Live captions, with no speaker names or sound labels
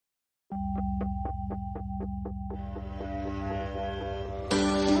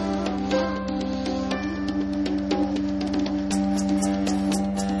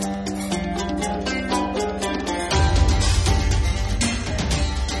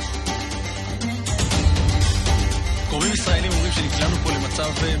הגענו פה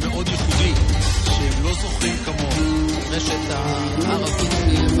למצב מאוד ייחודי, שהם לא זוכרים כמוהו. רשת הערבית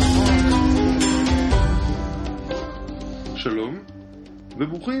שלום,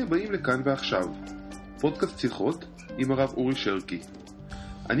 וברוכים הבאים לכאן ועכשיו, פודקאסט שיחות עם הרב אורי שרקי.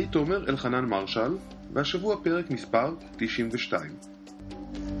 אני תומר אלחנן מרשל, והשבוע פרק מספר 92.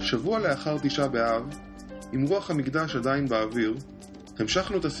 שבוע לאחר תשעה באב, עם רוח המקדש עדיין באוויר,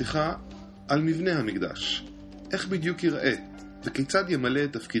 המשכנו את השיחה על מבנה המקדש. איך בדיוק ייראה, וכיצד ימלא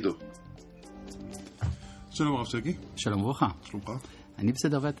את תפקידו. שלום הרב שרקי. שלום וברכה. שלומך? אני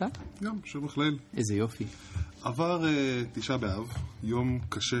בסדר ואתה? גם, שבח ליל. איזה יופי. עבר תשעה באב, יום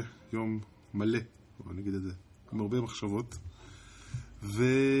קשה, יום מלא, בוא נגיד את זה, עם הרבה מחשבות.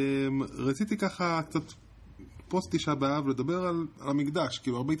 ורציתי ככה קצת פוסט תשעה באב לדבר על המקדש, כי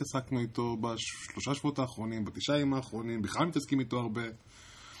הרבה התעסקנו איתו בשלושה שבועות האחרונים, בתשעה ימים האחרונים, בכלל מתעסקים איתו הרבה.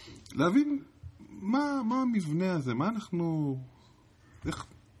 להבין מה המבנה הזה, מה אנחנו, איך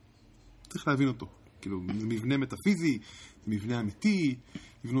צריך להבין אותו. כאילו, זה מבנה מטאפיזי, זה מבנה אמיתי,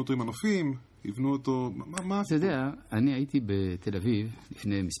 יבנו אותו עם הנופים, יבנו אותו, מה? אתה יודע, אני הייתי בתל אביב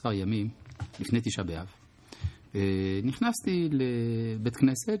לפני מספר ימים, לפני תשעה באב. נכנסתי לבית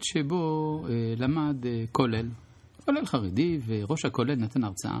כנסת שבו למד כולל חרדי, וראש הכולל נתן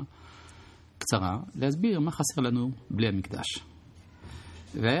הרצאה קצרה להסביר מה חסר לנו בלי המקדש.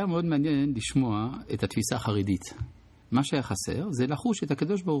 והיה מאוד מעניין לשמוע את התפיסה החרדית. מה שהיה חסר זה לחוש את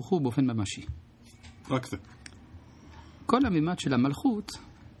הקדוש ברוך הוא באופן ממשי. רק זה. כל הממד של המלכות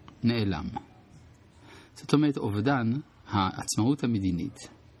נעלם. זאת אומרת, אובדן העצמאות המדינית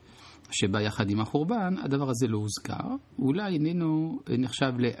שבא יחד עם החורבן, הדבר הזה לא הוזכר, אולי איננו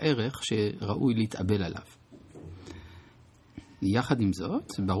נחשב לערך שראוי להתאבל עליו. יחד עם זאת,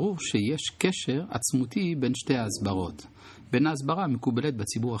 ברור שיש קשר עצמותי בין שתי ההסברות. בין ההסברה המקובלת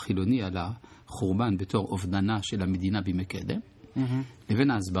בציבור החילוני על החורבן בתור אובדנה של המדינה בימי קדם,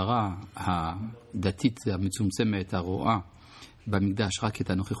 לבין ההסברה הדתית המצומצמת הרואה במקדש רק את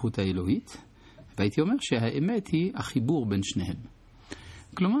הנוכחות האלוהית, והייתי אומר שהאמת היא החיבור בין שניהם.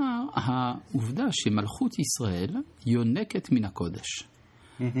 כלומר, העובדה שמלכות ישראל יונקת מן הקודש.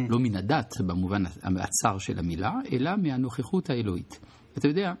 לא מן הדת במובן הצר של המילה, אלא מהנוכחות האלוהית. אתה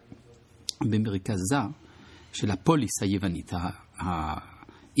יודע, במרכזה של הפוליס היוונית,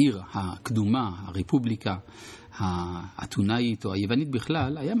 העיר הקדומה, הרפובליקה האתונאית או היוונית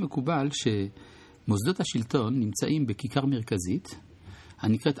בכלל, היה מקובל שמוסדות השלטון נמצאים בכיכר מרכזית,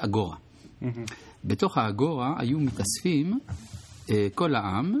 הנקראת אגורה. בתוך האגורה היו מתאספים כל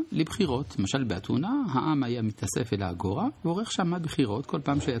העם לבחירות. למשל באתונה, העם היה מתאסף אל האגורה, ועורך שם בחירות כל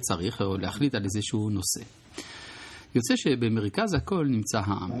פעם שהיה צריך או להחליט על איזשהו נושא. יוצא שבמרכז הכל נמצא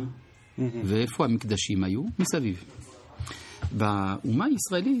העם. ואיפה המקדשים היו? מסביב. באומה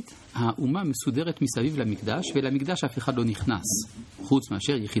הישראלית, האומה מסודרת מסביב למקדש, ולמקדש אף אחד לא נכנס, חוץ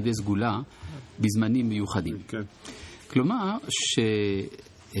מאשר יחידי סגולה בזמנים מיוחדים. כלומר,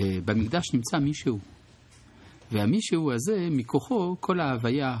 שבמקדש נמצא מישהו. והמישהו הזה, מכוחו, כל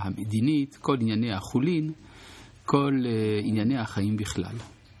ההוויה המדינית, כל ענייני החולין, כל ענייני החיים בכלל.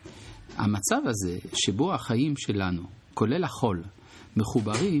 המצב הזה, שבו החיים שלנו, כולל החול,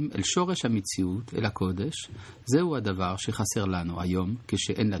 מחוברים אל שורש המציאות, אל הקודש, זהו הדבר שחסר לנו היום,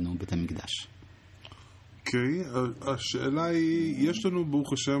 כשאין לנו בית המקדש. אוקיי, השאלה היא, יש לנו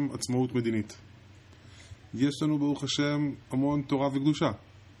ברוך השם עצמאות מדינית. יש לנו ברוך השם המון תורה וקדושה.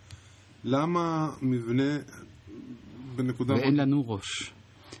 למה מבנה בנקודה... ואין לנו ראש.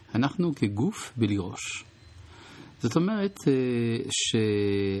 אנחנו כגוף בלי ראש. זאת אומרת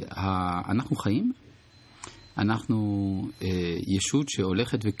שאנחנו חיים, אנחנו ישות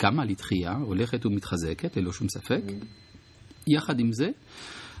שהולכת וקמה לתחייה, הולכת ומתחזקת, ללא שום ספק. יחד עם זה,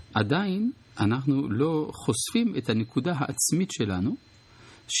 עדיין אנחנו לא חושפים את הנקודה העצמית שלנו,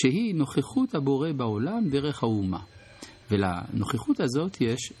 שהיא נוכחות הבורא בעולם דרך האומה. ולנוכחות הזאת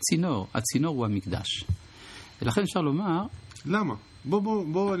יש צינור. הצינור הוא המקדש. ולכן אפשר לומר... למה?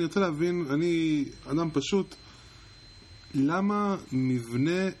 בוא, אני רוצה להבין, אני אדם פשוט, למה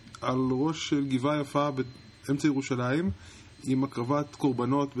מבנה על ראש של גבעה יפה באמצע ירושלים, עם הקרבת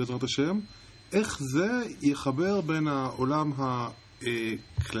קורבנות בעזרת השם, איך זה יחבר בין העולם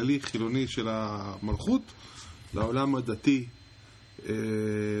הכללי חילוני של המלכות, לעולם הדתי,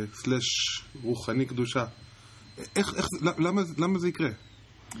 סלש רוחני קדושה? למה זה יקרה?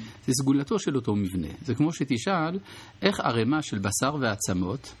 זה סגולתו של אותו מבנה. זה כמו שתשאל איך ערימה של בשר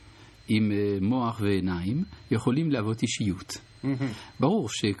ועצמות עם מוח ועיניים יכולים להוות אישיות. ברור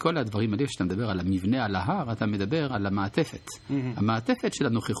שכל הדברים האלה שאתה מדבר על המבנה, על ההר, אתה מדבר על המעטפת. המעטפת של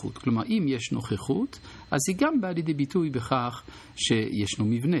הנוכחות. כלומר, אם יש נוכחות, אז היא גם באה לידי ביטוי בכך שישנו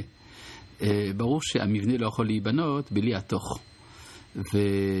מבנה. ברור שהמבנה לא יכול להיבנות בלי התוך.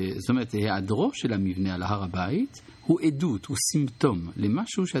 זאת אומרת, היעדרו של המבנה על הר הבית הוא עדות, הוא סימפטום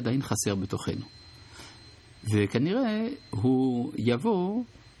למשהו שעדיין חסר בתוכנו. וכנראה הוא יבוא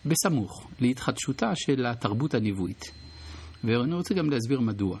בסמוך להתחדשותה של התרבות הנבואית. ואני רוצה גם להסביר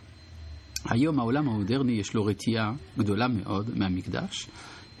מדוע. היום העולם המודרני יש לו רתיעה גדולה מאוד מהמקדש,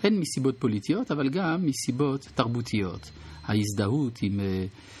 הן מסיבות פוליטיות, אבל גם מסיבות תרבותיות. ההזדהות עם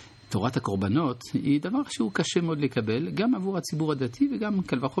תורת הקורבנות היא דבר שהוא קשה מאוד לקבל, גם עבור הציבור הדתי וגם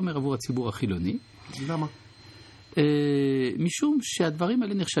קל וחומר עבור הציבור החילוני. למה? משום שהדברים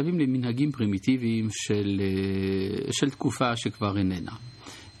האלה נחשבים למנהגים פרימיטיביים של תקופה שכבר איננה.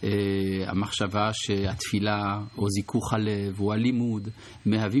 המחשבה שהתפילה או זיכוך הלב או הלימוד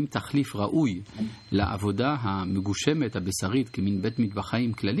מהווים תחליף ראוי לעבודה המגושמת, הבשרית, כמין בית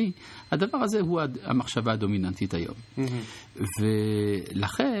מטבחיים כללי, הדבר הזה הוא המחשבה הדומיננטית היום.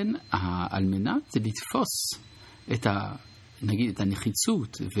 ולכן, על מנת לתפוס נגיד את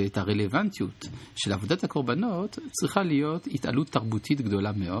הנחיצות ואת הרלוונטיות של עבודת הקורבנות, צריכה להיות התעלות תרבותית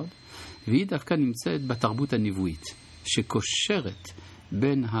גדולה מאוד, והיא דווקא נמצאת בתרבות הנבואית, שקושרת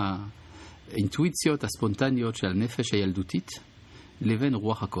בין האינטואיציות הספונטניות של הנפש הילדותית לבין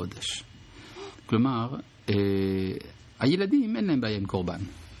רוח הקודש. כלומר, הילדים אין להם בעיה עם קורבן.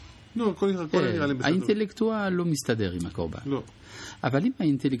 לא, כל נראה להם בסדר. האינטלקטואל לא מסתדר עם הקורבן. לא. אבל אם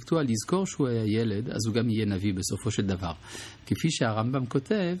האינטלקטואל יזכור שהוא היה ילד, אז הוא גם יהיה נביא בסופו של דבר. כפי שהרמב"ם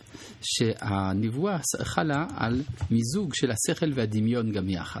כותב, שהנבואה חלה על מיזוג של השכל והדמיון גם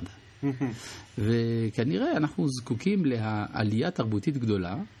יחד. וכנראה אנחנו זקוקים לעלייה תרבותית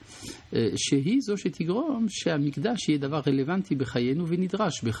גדולה, שהיא זו שתגרום שהמקדש יהיה דבר רלוונטי בחיינו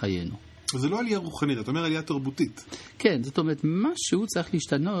ונדרש בחיינו. זה לא עלייה רוחנית, אתה אומר עלייה תרבותית. כן, זאת אומרת, משהו צריך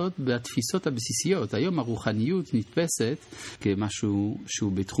להשתנות בתפיסות הבסיסיות. היום הרוחניות נתפסת כמשהו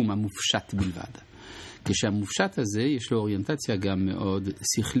שהוא בתחום המופשט בלבד. כשהמופשט הזה יש לו אוריינטציה גם מאוד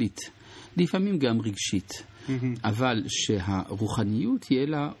שכלית, לפעמים גם רגשית. אבל שהרוחניות תהיה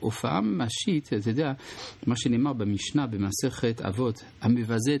לה הופעה ממשית, אתה יודע, מה שנאמר במשנה במסכת אבות,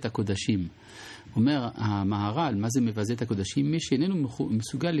 המבזה את הקודשים. אומר המהר"ל, מה זה מבזה את הקודשים? מי שאיננו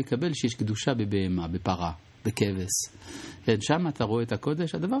מסוגל לקבל שיש קדושה בבהמה, בפרה, בכבש. שם אתה רואה את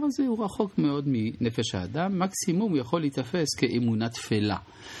הקודש, הדבר הזה הוא רחוק מאוד מנפש האדם, מקסימום הוא יכול להתאפס כאמונה תפלה.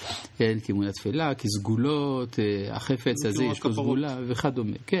 כאמונה תפלה, כסגולות, החפץ הזה יש לו סגולה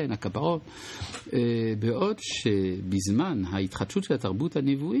וכדומה. כן, הכפרות. בעוד שבזמן ההתחדשות של התרבות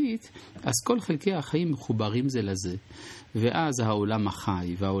הנבואית, אז כל חלקי החיים מחוברים זה לזה. ואז העולם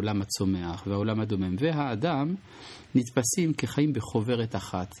החי והעולם הצומח והעולם הדומם והאדם נתפסים כחיים בחוברת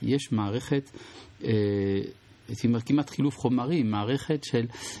אחת. יש מערכת כמעט חילוף חומרים, מערכת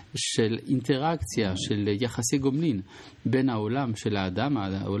של אינטראקציה, של יחסי גומלין בין העולם של האדם,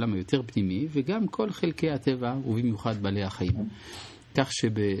 העולם היותר פנימי, וגם כל חלקי הטבע ובמיוחד בעלי החיים. כך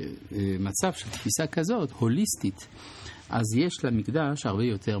שבמצב של תפיסה כזאת, הוליסטית, אז יש למקדש הרבה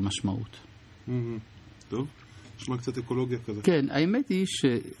יותר משמעות. טוב, נשמע קצת אקולוגיה כזה. כן, האמת היא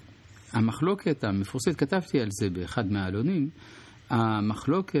שהמחלוקת המפורסמת, כתבתי על זה באחד מהעלונים,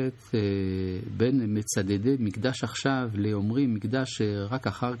 המחלוקת בין מצדדי מקדש עכשיו לאומרים מקדש רק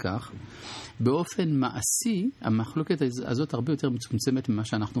אחר כך, באופן מעשי המחלוקת הזאת הרבה יותר מצומצמת ממה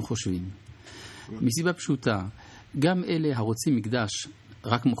שאנחנו חושבים. מסיבה פשוטה, גם אלה הרוצים מקדש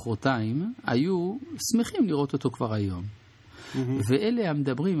רק מחרתיים היו שמחים לראות אותו כבר היום. ואלה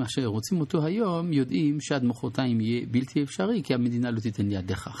המדברים אשר רוצים אותו היום יודעים שעד מחרתיים יהיה בלתי אפשרי, כי המדינה לא תיתן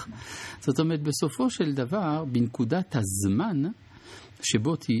יד לכך. זאת אומרת, בסופו של דבר, בנקודת הזמן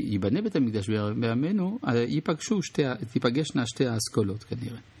שבו ייבנה בית המקדש בימינו, תיפגשנה שתי האסכולות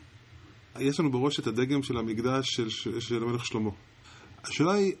כנראה. יש לנו בראש את הדגם של המקדש של המלך שלמה.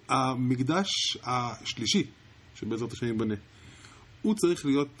 השאלה היא, המקדש השלישי שבעזרת השם ייבנה, הוא צריך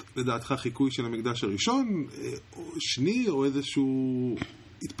להיות לדעתך חיקוי של המקדש הראשון, או שני, או איזושהי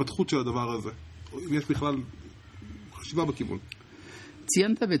התפתחות של הדבר הזה? אם יש בכלל חשיבה בכיוון.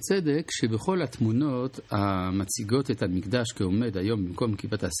 ציינת בצדק שבכל התמונות המציגות את המקדש כעומד היום במקום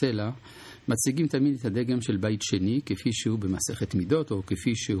כיפת הסלע, מציגים תמיד את הדגם של בית שני, כפי שהוא במסכת מידות, או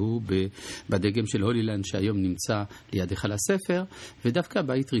כפי שהוא בדגם של הולילנד שהיום נמצא ליד היכל הספר, ודווקא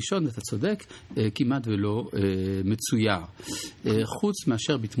בית ראשון, אתה צודק, כמעט ולא מצויר. חוץ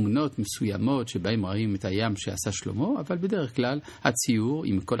מאשר בתמונות מסוימות שבהם רואים את הים שעשה שלמה, אבל בדרך כלל הציור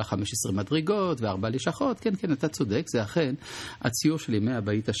עם כל ה-15 מדרגות ו4 לשכות, כן, כן, אתה צודק, זה אכן הציור של ימי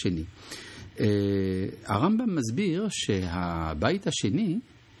הבית השני. הרמב"ם מסביר שהבית השני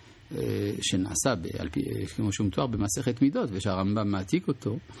שנעשה כמו שהוא מתואר במסכת מידות ושהרמב"ם מעתיק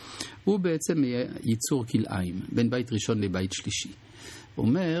אותו, הוא בעצם ייצור כלאיים בין בית ראשון לבית שלישי.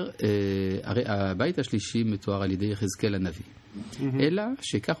 אומר, הרי הבית השלישי מתואר על ידי יחזקאל הנביא. אלא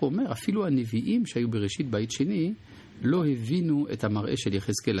שכך הוא אומר, אפילו הנביאים שהיו בראשית בית שני, לא הבינו את המראה של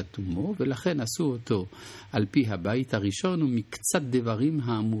יחזקאל לתומו, ולכן עשו אותו על פי הבית הראשון ומקצת דברים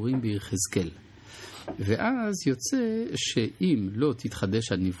האמורים ביחזקאל. ואז יוצא שאם לא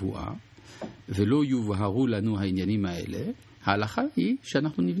תתחדש הנבואה, ולא יובהרו לנו העניינים האלה, ההלכה היא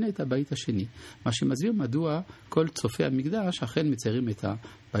שאנחנו נבנה את הבית השני. מה שמסביר מדוע כל צופי המקדש אכן מציירים את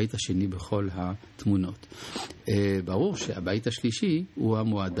הבית השני בכל התמונות. ברור שהבית השלישי הוא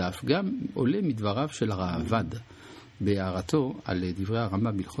המועדף, גם עולה מדבריו של הרעב"ד בהערתו על דברי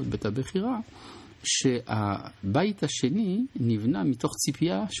הרמב"ם בהלכות בית הבחירה, שהבית השני נבנה מתוך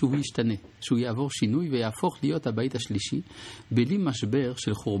ציפייה שהוא ישתנה, שהוא יעבור שינוי ויהפוך להיות הבית השלישי בלי משבר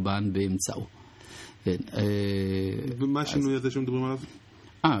של חורבן באמצעו. ומה השינוי הזה שמדברים עליו?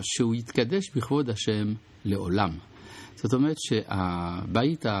 שהוא יתקדש בכבוד השם לעולם. זאת אומרת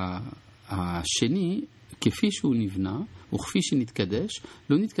שהבית השני, כפי שהוא נבנה, וכפי שנתקדש,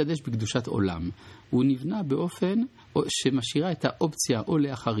 לא נתקדש בקדושת עולם. הוא נבנה באופן שמשאירה את האופציה או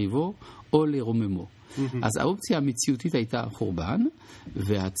לאחריבו או לרוממו. אז האופציה המציאותית הייתה חורבן,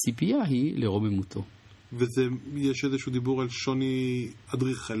 והציפייה היא לרוממותו. יש איזשהו דיבור על שוני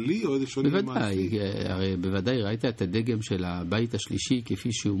אדריכלי או איזה שוני מעשי? הרי בוודאי ראית את הדגם של הבית השלישי כפי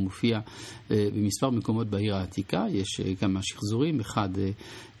שהוא מופיע במספר מקומות בעיר העתיקה. יש כמה שחזורים, אחד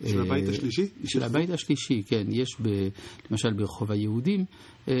של הבית השלישי? של הבית השלישי, כן. יש למשל ברחוב היהודים,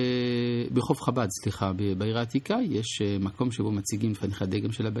 ברחוב חב"ד, סליחה, בעיר העתיקה, יש מקום שבו מציגים לפניך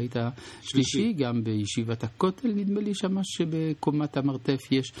דגם של הבית השלישי, גם בישיבת הכותל, נדמה לי שמה שבקומת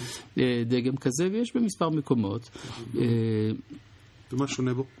המרתף יש דגם כזה, ויש במספר מקומות. ומה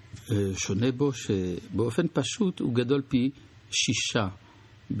שונה בו? שונה בו שבאופן פשוט הוא גדול פי 6,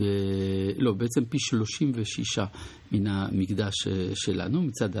 בעצם פי 36 מן המקדש שלנו,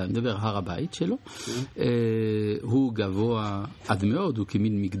 מצד המדבר הר הבית שלו. הוא גבוה עד מאוד, הוא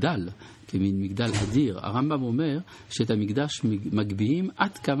כמין מגדל אדיר. הרמב"ם אומר שאת המקדש מגביהים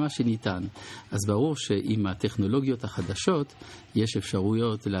עד כמה שניתן. אז ברור שעם הטכנולוגיות החדשות יש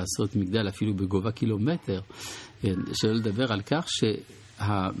אפשרויות לעשות מגדל אפילו בגובה קילומטר, שלא לדבר על כך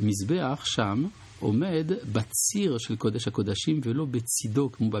שהמזבח שם עומד בציר של קודש הקודשים ולא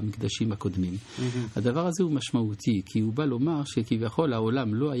בצידו כמו במקדשים הקודמים. הדבר הזה הוא משמעותי, כי הוא בא לומר שכביכול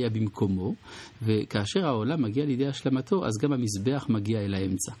העולם לא היה במקומו, וכאשר העולם מגיע לידי השלמתו, אז גם המזבח מגיע אל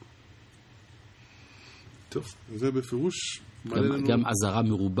האמצע. טוב, זה בפירוש גם עזרה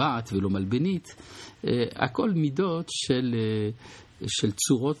מרובעת ולא מלבנית, הכל מידות של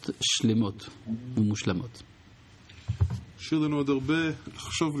צורות שלמות ומושלמות. שיר לנו עוד הרבה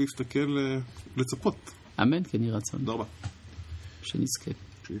לחשוב, להסתכל, לצפות. אמן, כן יהי רצון. תודה רבה. שנזכה.